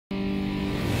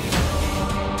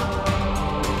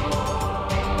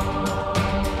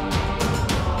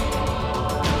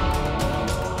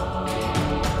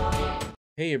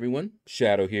Hey everyone,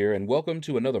 Shaedow here, and welcome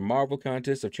to another Marvel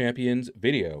Contest of Champions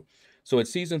video. So it's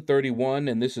season 31,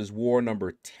 and this is war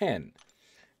number 10.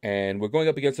 And we're going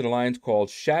up against an alliance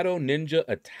called Shadow Ninja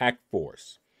Attack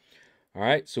Force. All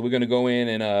right, so we're going to go in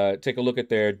and take a look at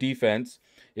their defense.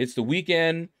 It's the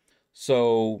weekend,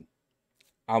 so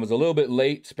I was a little bit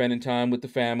late spending time with the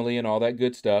family and all that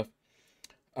good stuff.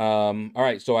 All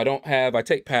right, so I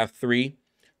take path 3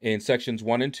 in sections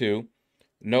 1 and 2.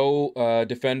 No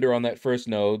defender on that first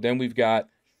node. Then we've got,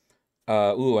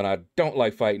 and I don't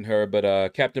like fighting her,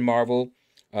 but Captain Marvel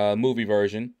movie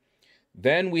version.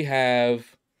 Then we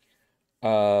have,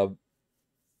 uh,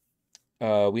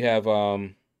 we have,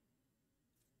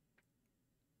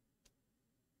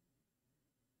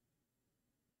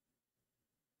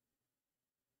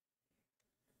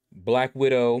 Black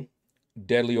Widow,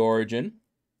 Deadly Origin.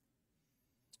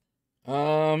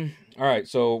 All right,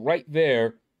 so right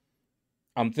there,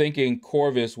 I'm thinking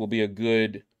Corvus will be a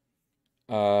good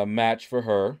match for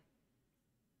her.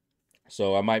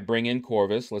 So I might bring in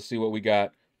Corvus. Let's see what we got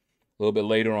a little bit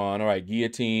later on. All right,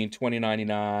 Guillotine,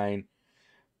 2099.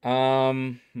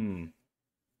 I'm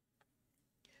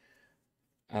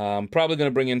probably going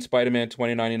to bring in Spider-Man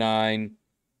 2099.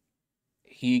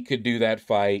 He could do that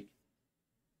fight.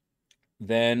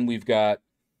 Then we've got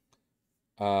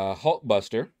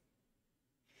Hulkbuster.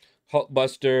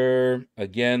 Hulkbuster,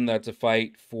 again, that's a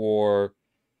fight for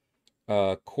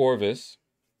Corvus.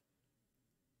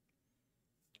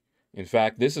 In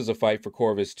fact, this is a fight for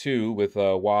Corvus too with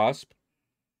Wasp.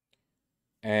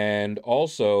 And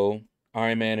also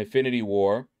Iron Man Infinity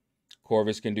War.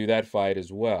 Corvus can do that fight as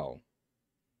well.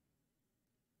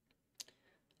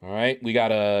 All right, we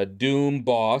got a Doom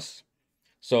boss.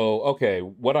 So, okay,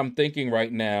 what I'm thinking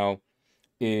right now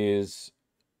is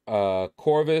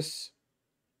Corvus,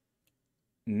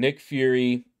 Nick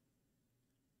Fury,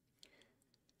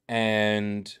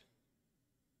 and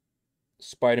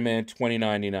Spider-Man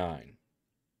 2099.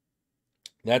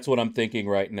 That's what I'm thinking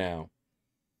right now.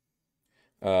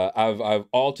 I've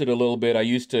altered a little bit. I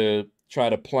used to try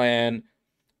to plan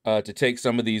to take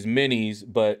some of these minis,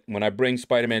 but when I bring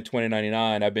Spider-Man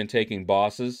 2099, I've been taking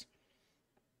bosses.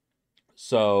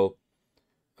 So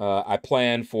I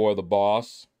plan for the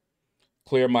boss,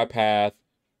 clear my path,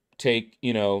 take,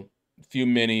 a few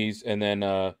minis, and then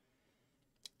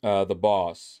the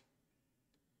boss.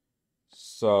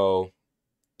 So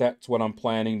that's what I'm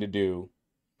planning to do.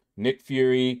 Nick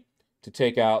Fury to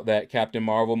take out that Captain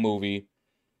Marvel movie.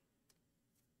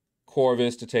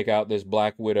 Corvus to take out this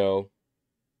Black Widow.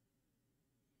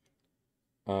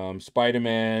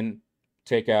 Spider-Man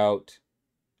take out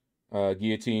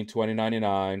Guillotine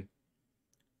 2099.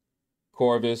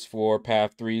 Corvus for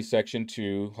Path 3, Section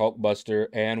 2, Hulkbuster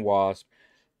and Wasp,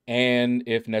 and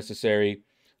if necessary,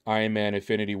 Iron Man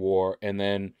Infinity War. And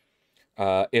then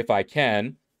if I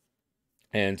can,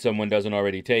 and someone doesn't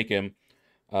already take him,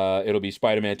 it'll be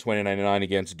Spider-Man 2099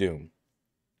 against Doom.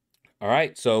 All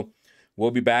right, so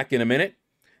we'll be back in a minute,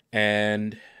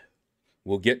 and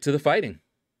we'll get to the fighting.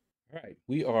 All right,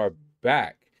 we are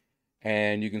back,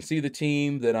 and you can see the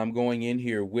team that I'm going in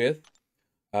here with.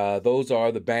 Those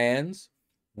are the bands.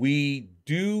 We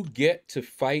do get to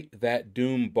fight that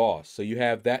Doom boss, so you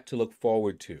have that to look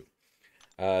forward to.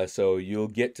 So you'll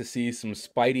get to see some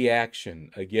Spidey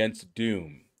action against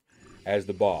Doom as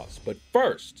the boss. But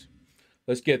first,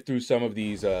 let's get through some of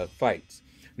these fights.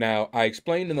 Now, I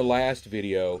explained in the last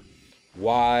video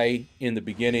why in the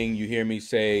beginning you hear me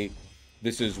say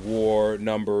this is war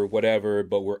number whatever,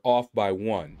 but we're off by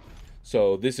 1.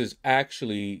 So this is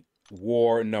actually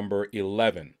war number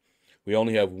 11. We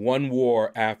only have 1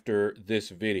 war after this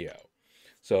video.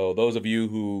 So those of you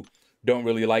who don't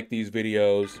really like these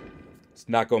videos, it's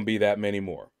not going to be that many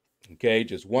more. Okay,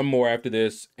 just 1 more after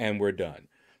this and we're done.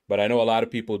 But I know a lot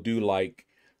of people do like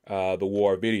the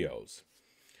war videos.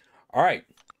 All right,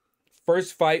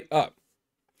 first fight up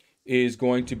is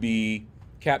going to be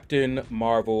Captain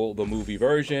Marvel, the movie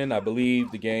version. I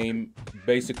believe the game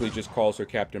basically just calls her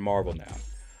Captain Marvel now.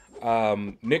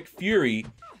 Nick Fury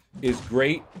is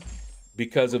great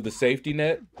because of the safety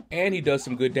net, and he does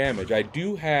some good damage. I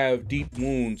do have deep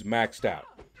wounds maxed out.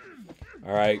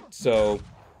 All right, so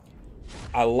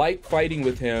I like fighting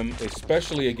with him,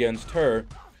 especially against her,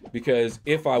 because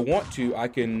if I want to, I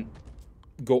can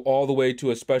go all the way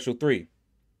to a special 3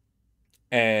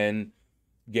 and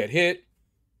get hit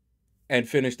and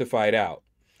finish the fight out.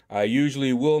 I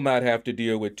usually will not have to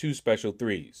deal with 2 special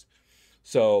 3s.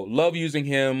 So love using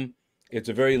him. It's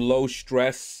a very low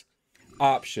stress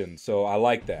option, so I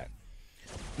like that.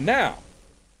 Now,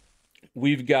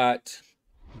 we've got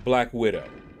Black Widow,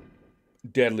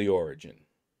 Deadly Origin.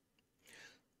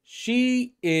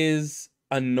 She is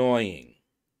annoying.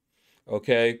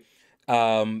 Okay.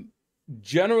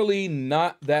 Generally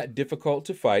not that difficult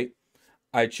to fight.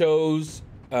 I chose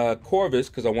Corvus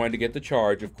because I wanted to get the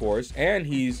charge, of course, and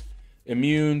he's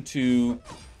immune to,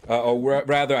 or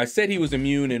rather, I said he was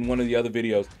immune in one of the other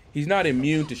videos. He's not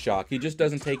immune to shock. He just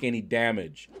doesn't take any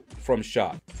damage from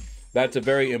shock. That's a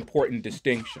very important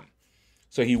distinction.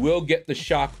 So he will get the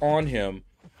shock on him,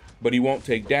 but he won't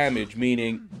take damage,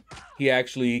 meaning he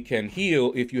actually can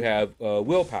heal if you have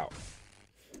willpower.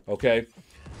 Okay?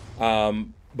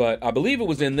 But I believe it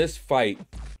was in this fight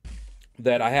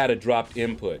that I had a dropped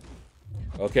input.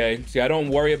 Okay? See, I don't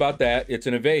worry about that. It's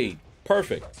an evade.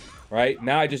 Perfect. Right?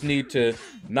 Now I just need to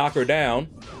knock her down.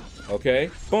 Okay?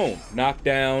 Boom. Knock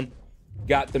down.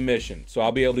 Got the mission. So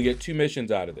I'll be able to get 2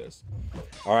 missions out of this.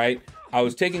 All right? I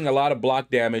was taking a lot of block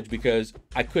damage because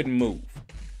I couldn't move.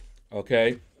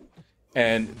 Okay?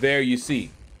 And there you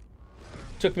see.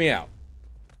 Took me out.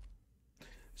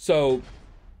 So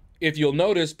if you'll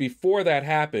notice, before that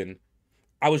happened,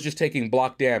 I was just taking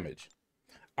block damage.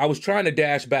 I was trying to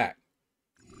dash back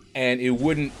and it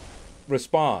wouldn't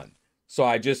respond. So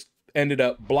I just ended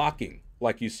up blocking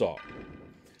like you saw.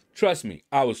 Trust me,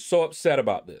 I was so upset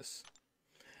about this.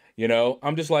 You know,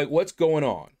 I'm just like, what's going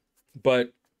on?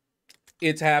 But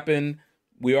it's happened.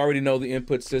 We already know the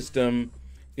input system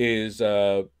is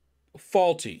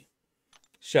faulty,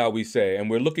 shall we say. And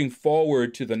we're looking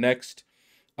forward to the next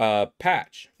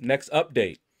patch, next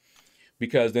update.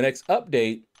 Because the next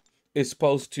update is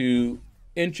supposed to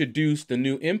introduce the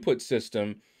new input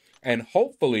system and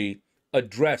hopefully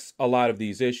address a lot of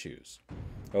these issues.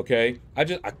 Okay? I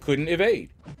couldn't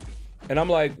evade. And I'm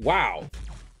like, wow,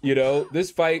 you know,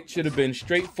 this fight should have been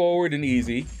straightforward and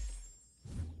easy.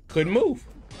 Couldn't move.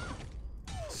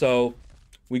 So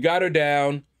we got her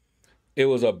down. It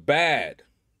was a bad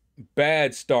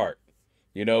start.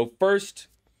 You know, first,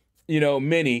 you know,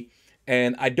 mini,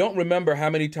 and I don't remember how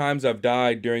many times I've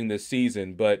died during this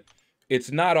season, but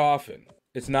it's not often.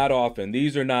 It's not often.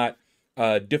 These are not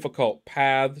difficult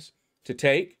paths to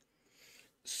take.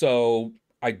 So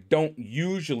I don't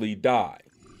usually die,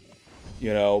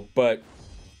 you know, but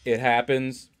it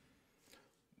happens.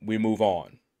 We move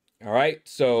on. All right.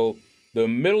 So the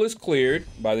middle is cleared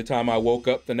by the time I woke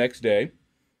up the next day.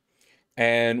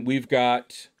 And we've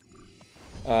got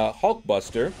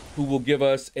Hulkbuster, who will give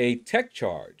us a tech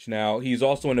charge. Now, he's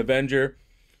also an Avenger,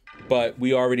 but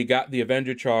we already got the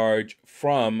Avenger charge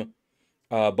from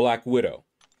Black Widow.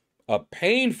 A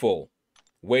painful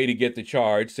way to get the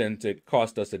charge since it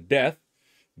cost us a death,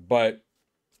 but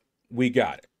we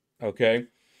got it, okay?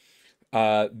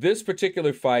 This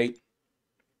particular fight,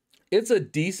 it's a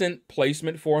decent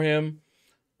placement for him.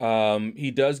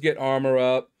 He does get armor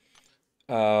up.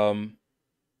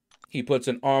 He puts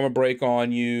an armor break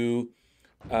on you.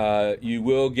 You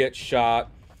will get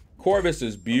shot. Corvus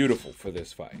is beautiful for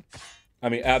this fight. I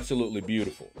mean, absolutely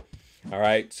beautiful. All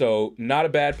right, so not a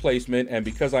bad placement. And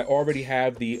because I already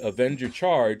have the Avenger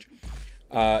charge,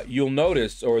 you'll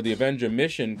notice, or the Avenger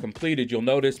mission completed, you'll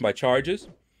notice my charges.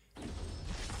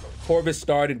 Corvus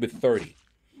started with 30.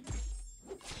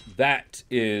 That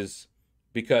is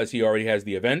because he already has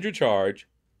the Avenger charge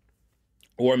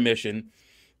or mission,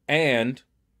 and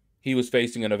he was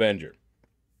facing an Avenger.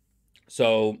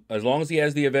 So as long as he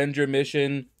has the Avenger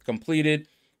mission completed,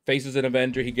 faces an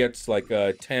Avenger, he gets like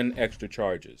 10 extra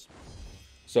charges.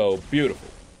 So beautiful.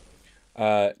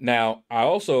 Now, I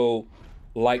also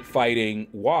like fighting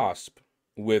Wasp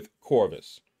with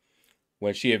Corvus.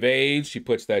 When she evades, she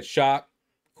puts that shock.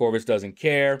 Corvus doesn't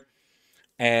care.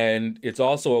 And it's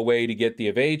also a way to get the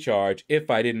evade charge if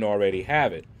I didn't already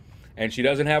have it. And she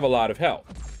doesn't have a lot of health.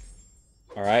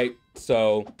 All right,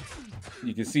 so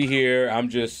you can see here, I'm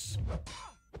just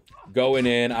going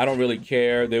in. I don't really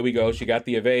care. There we go. She got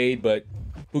the evade, but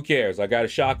who cares? I got a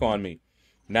shock on me.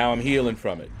 Now I'm healing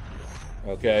from it.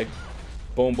 Okay.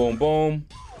 Boom, boom, boom.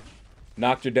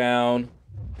 Knocked her down.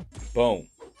 Boom.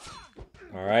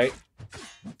 All right.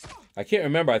 I can't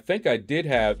remember. I think I did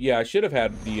have, yeah, I should have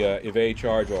had the evade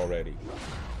charge already.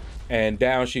 And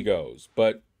down she goes.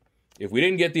 But if we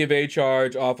didn't get the evade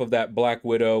charge off of that Black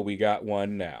Widow, we got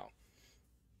one now.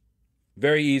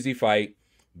 Very easy fight,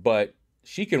 but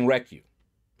she can wreck you.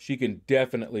 She can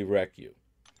definitely wreck you.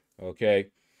 Okay.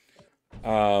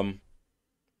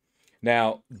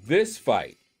 Now, this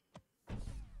fight.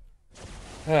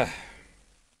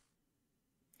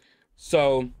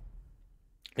 So,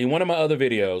 in one of my other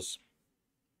videos,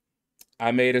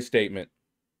 I made a statement,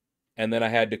 and then I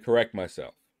had to correct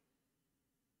myself.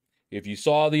 If you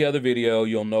saw the other video,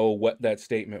 you'll know what that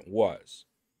statement was.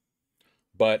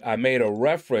 But I made a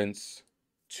reference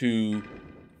to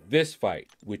this fight,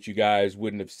 which you guys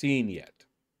wouldn't have seen yet.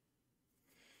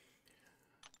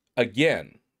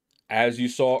 Again, as you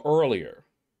saw earlier,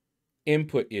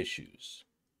 input issues,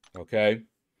 okay?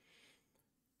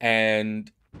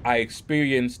 And I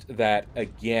experienced that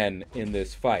again in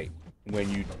this fight when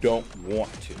you don't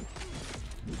want to.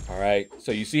 All right,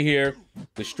 so you see here,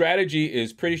 the strategy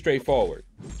is pretty straightforward,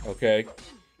 okay?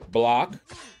 Block,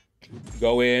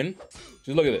 go in,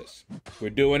 just look at this. We're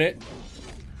doing it,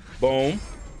 boom.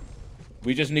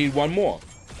 We just need one more.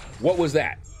 What was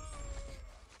that?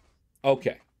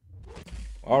 Okay,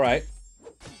 all right.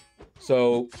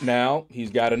 So now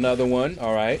he's got another one,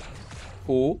 all right,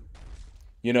 cool.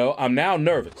 You know, I'm now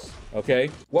nervous, okay?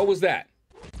 What was that?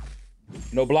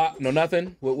 No block, no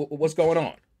nothing? What's going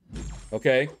on?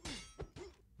 Okay?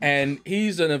 And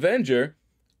he's an Avenger.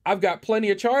 I've got plenty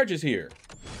of charges here,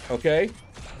 okay?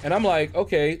 And I'm like,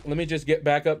 okay, let me just get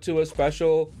back up to a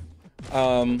special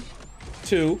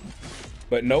 2.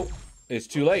 But nope, it's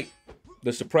too late.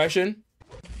 The suppression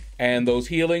and those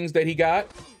healings that he got,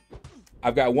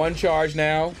 I've got 1 charge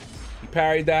now. He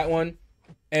parried that one,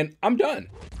 and I'm done.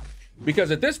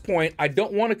 Because at this point, I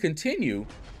don't want to continue,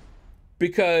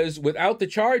 because without the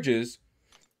charges,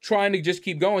 trying to just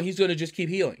keep going, he's going to just keep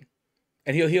healing,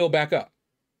 and he'll heal back up.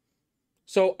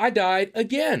 So I died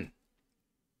again.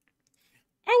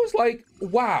 I was like,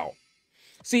 wow.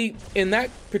 See, in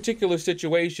that particular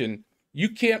situation, you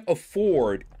can't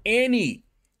afford any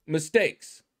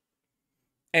mistakes.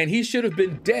 And he should have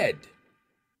been dead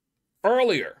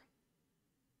earlier.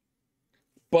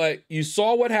 But you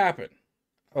saw what happened.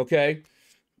 Okay,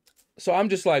 so I'm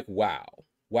just like, wow.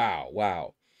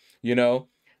 You know,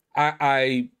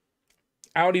 I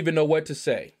don't even know what to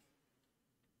say.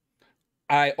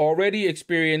 I already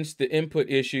experienced the input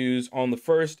issues on the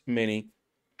first mini,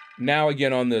 now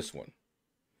again on this one.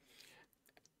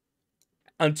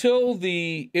 Until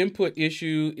the input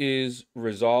issue is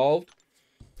resolved,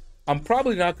 I'm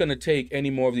probably not going to take any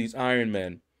more of these Iron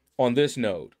Men on this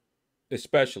node,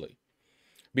 especially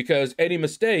because any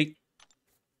mistake,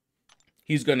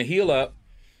 he's going to heal up.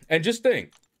 And just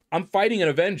think, I'm fighting an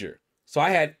Avenger, so I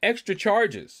had extra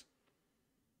charges,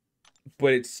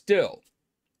 but it still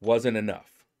wasn't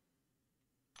enough.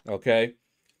 Okay?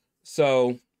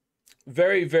 So,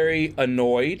 very, very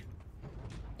annoyed.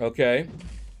 Okay?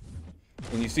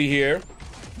 And you see here,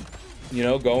 you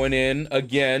know, going in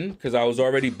again, because I was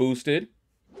already boosted.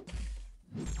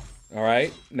 All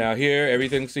right? Now here,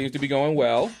 everything seems to be going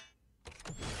well.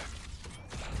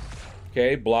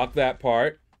 Okay, block that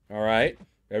part. All right.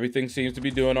 Everything seems to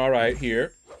be doing all right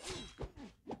here.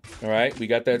 All right, we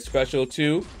got that special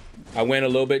 2. I went a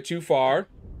little bit too far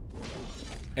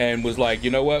and was like,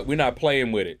 you know what? We're not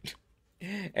playing with it.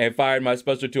 And fired my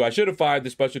special 2. I should have fired the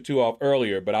special 2 off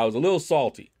earlier, but I was a little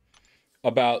salty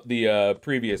about the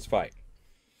previous fight.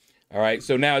 All right,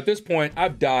 so now at this point,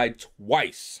 I've died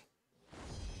twice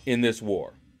in this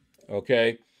war.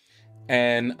 Okay?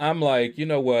 And I'm like, you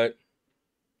know what?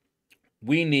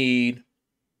 We need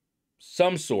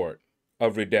some sort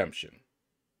of redemption.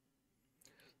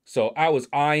 So I was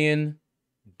eyeing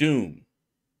Doom,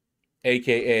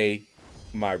 aka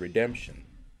my redemption.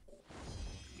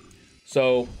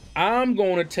 So I'm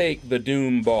going to take the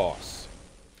Doom boss,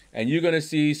 and you're going to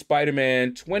see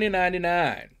Spider-Man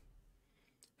 2099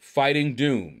 fighting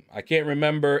Doom. I can't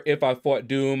remember if I fought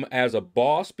Doom as a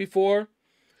boss before,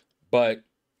 but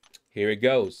here it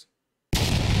goes.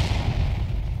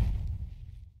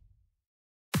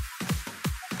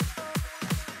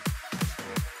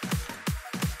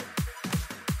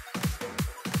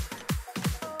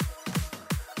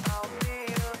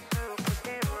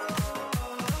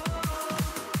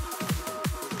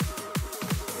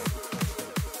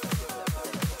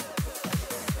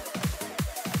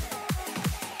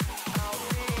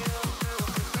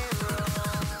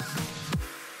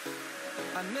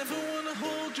 I never wanna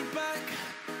hold you back.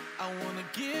 I wanna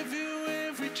give you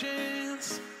every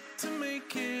chance to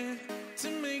make it, to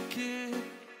make it.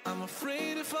 I'm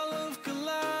afraid if our love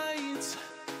collides,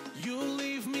 you'll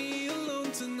leave me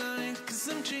alone tonight. 'Cause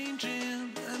I'm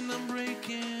changing and I'm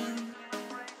breaking.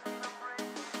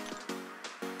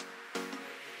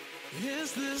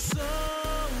 Is this over?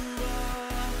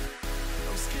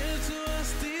 I'm scared to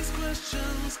ask these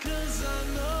questions, 'cause I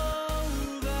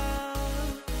know that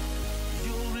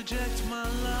you'll reject my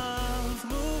love.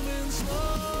 Moving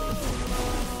slow,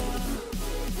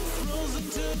 frozen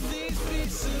to these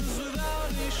pieces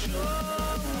without a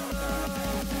shoulder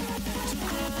to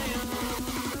cry on.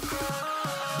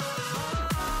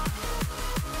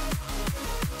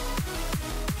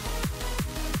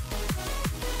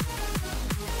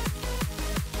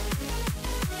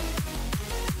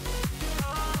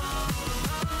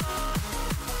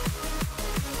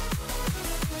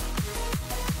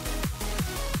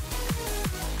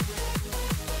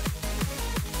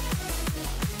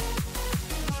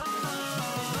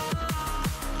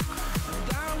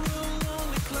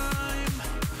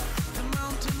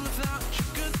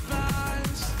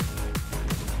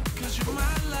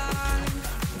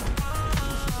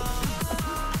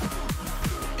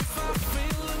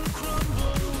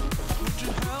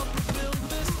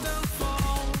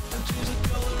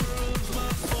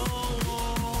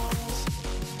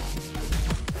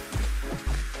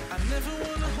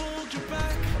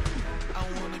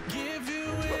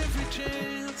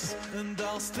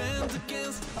 stand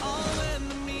against all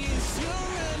enemies, your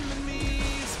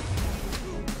enemies.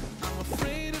 I'm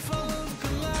afraid if our love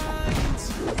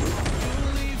collides,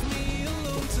 you'll leave me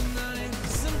alone tonight.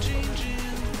 'Cause I'm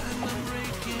changing and I'm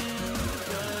breaking,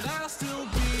 but I'll still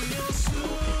be your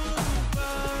superhero.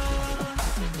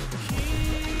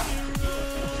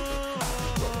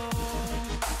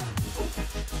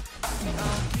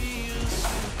 I'll be your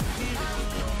superhero.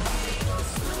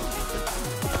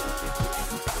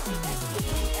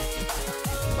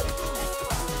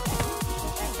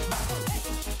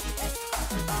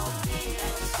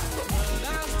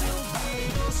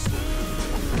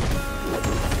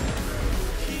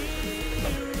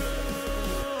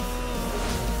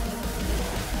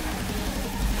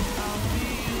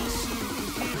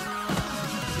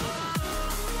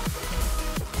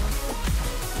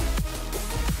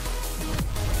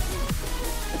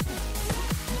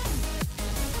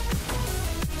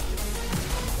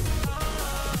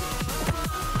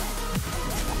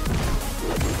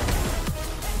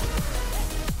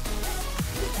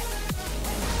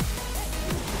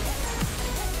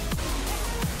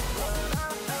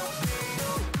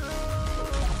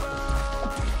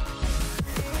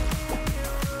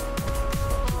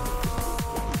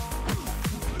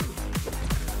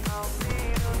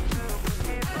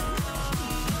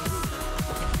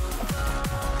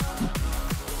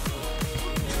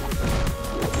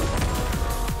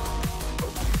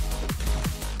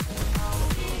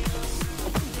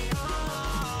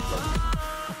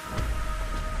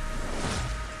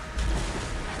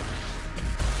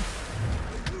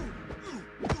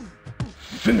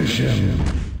 Finish him.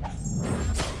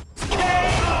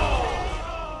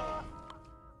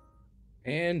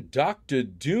 And Dr.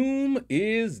 Doom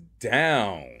is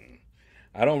down.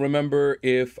 I don't remember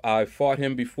if I fought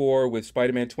him before with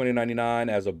Spider-Man 2099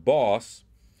 as a boss,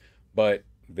 but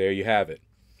there you have it.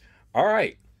 All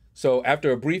right, so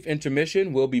after a brief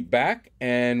intermission, we'll be back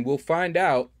and we'll find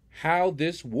out how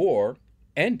this war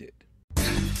ended.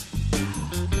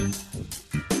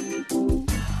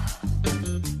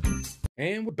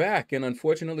 And we're back, and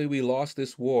unfortunately we lost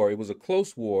this war. It was a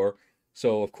close war,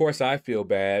 so of course I feel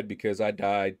bad because I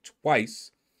died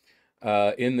twice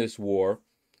in this war,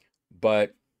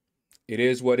 but it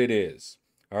is what it is.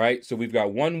 All right, so we've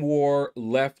got one war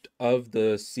left of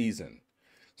the season.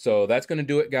 So that's going to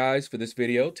do it, guys, for this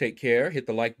video. Take care. Hit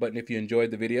the like button if you enjoyed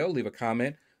the video. Leave a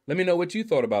comment. Let me know what you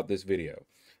thought about this video.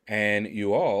 And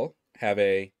you all have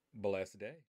a blessed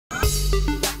day.